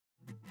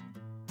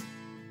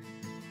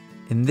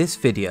In this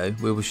video,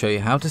 we will show you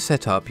how to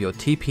set up your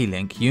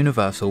TP-Link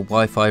Universal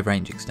Wi-Fi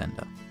range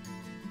extender.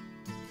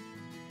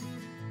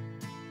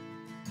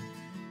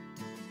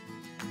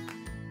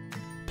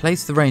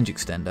 Place the range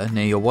extender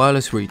near your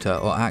wireless router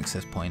or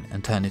access point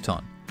and turn it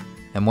on,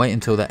 then wait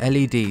until the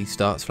LED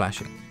starts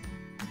flashing.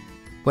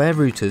 Where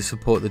routers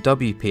support the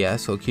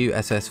WPS or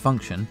QSS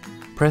function,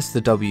 press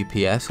the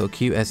WPS or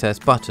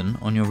QSS button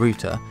on your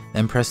router,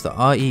 then press the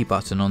RE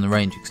button on the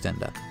range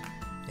extender.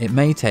 It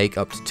may take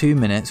up to 2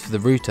 minutes for the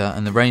router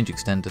and the range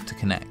extender to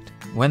connect.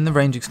 When the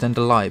range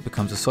extender light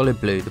becomes a solid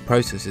blue, the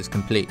process is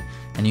complete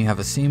and you have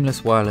a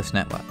seamless wireless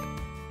network.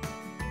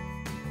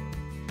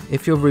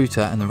 If your router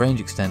and the range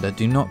extender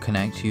do not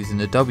connect using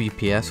the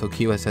WPS or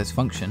QSS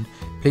function,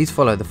 please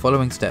follow the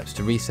following steps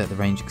to reset the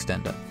range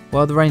extender.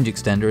 While the range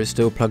extender is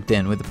still plugged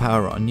in with the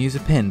power on, use a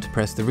pin to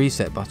press the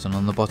reset button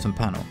on the bottom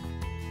panel.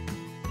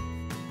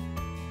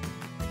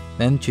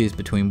 Then choose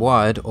between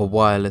wired or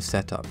wireless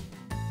setup.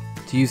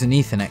 To use an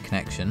Ethernet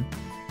connection,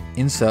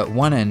 insert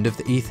one end of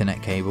the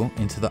Ethernet cable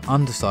into the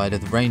underside of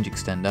the range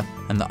extender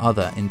and the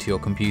other into your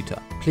computer.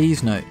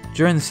 Please note,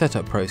 during the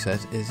setup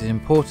process it is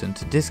important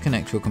to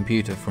disconnect your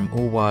computer from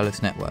all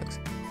wireless networks,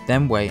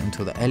 then wait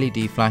until the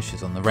LED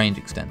flashes on the range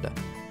extender.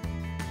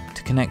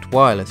 To connect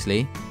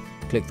wirelessly,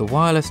 click the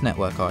wireless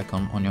network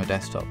icon on your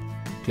desktop.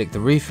 Click the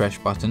refresh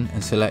button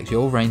and select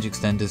your range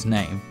extender's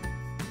name,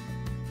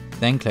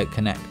 then click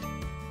connect.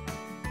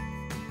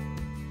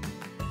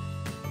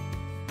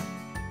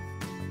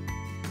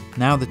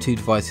 Now the two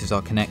devices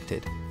are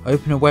connected.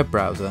 Open a web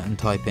browser and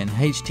type in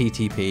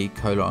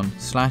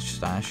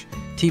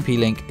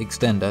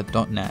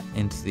http://tplinkextender.net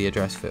into the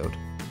address field.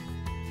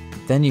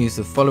 Then use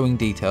the following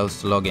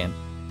details to log in.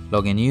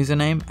 Login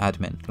username,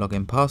 admin.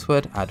 Login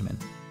password, admin.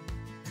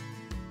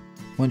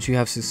 Once you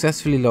have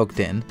successfully logged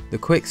in, the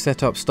quick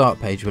setup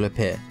start page will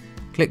appear.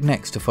 Click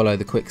next to follow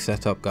the quick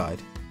setup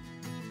guide.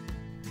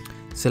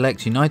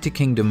 Select United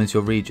Kingdom as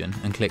your region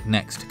and click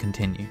next to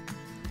continue.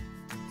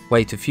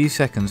 Wait a few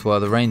seconds while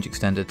the range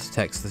extender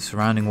detects the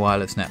surrounding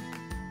wireless network.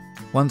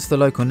 Once the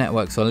local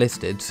networks are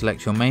listed,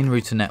 select your main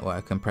router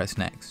network and press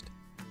next.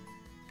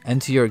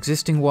 Enter your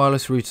existing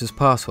wireless router's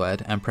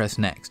password and press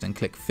next and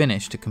click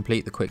finish to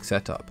complete the quick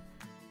setup.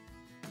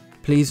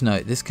 Please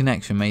note this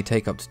connection may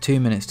take up to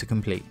 2 minutes to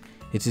complete.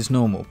 It is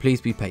normal,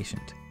 please be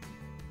patient.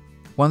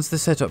 Once the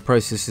setup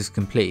process is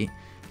complete,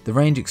 the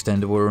range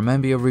extender will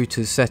remember your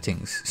router's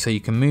settings so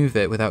you can move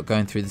it without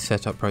going through the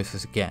setup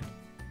process again.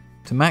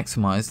 To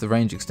maximise the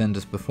range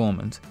extender's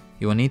performance,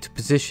 you will need to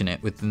position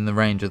it within the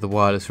range of the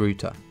wireless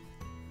router.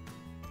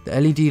 The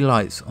LED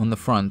lights on the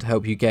front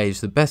help you gauge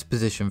the best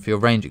position for your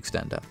range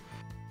extender.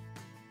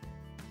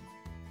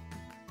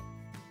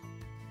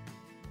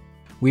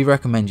 We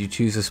recommend you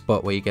choose a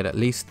spot where you get at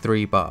least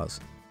 3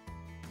 bars.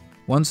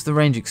 Once the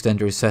range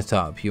extender is set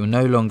up, you will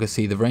no longer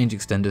see the range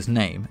extender's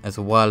name as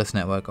a wireless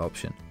network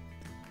option.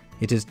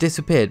 It has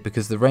disappeared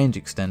because the range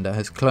extender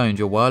has cloned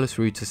your wireless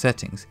router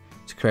settings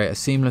to create a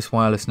seamless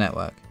wireless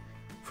network.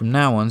 From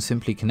now on,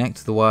 simply connect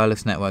to the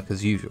wireless network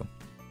as usual.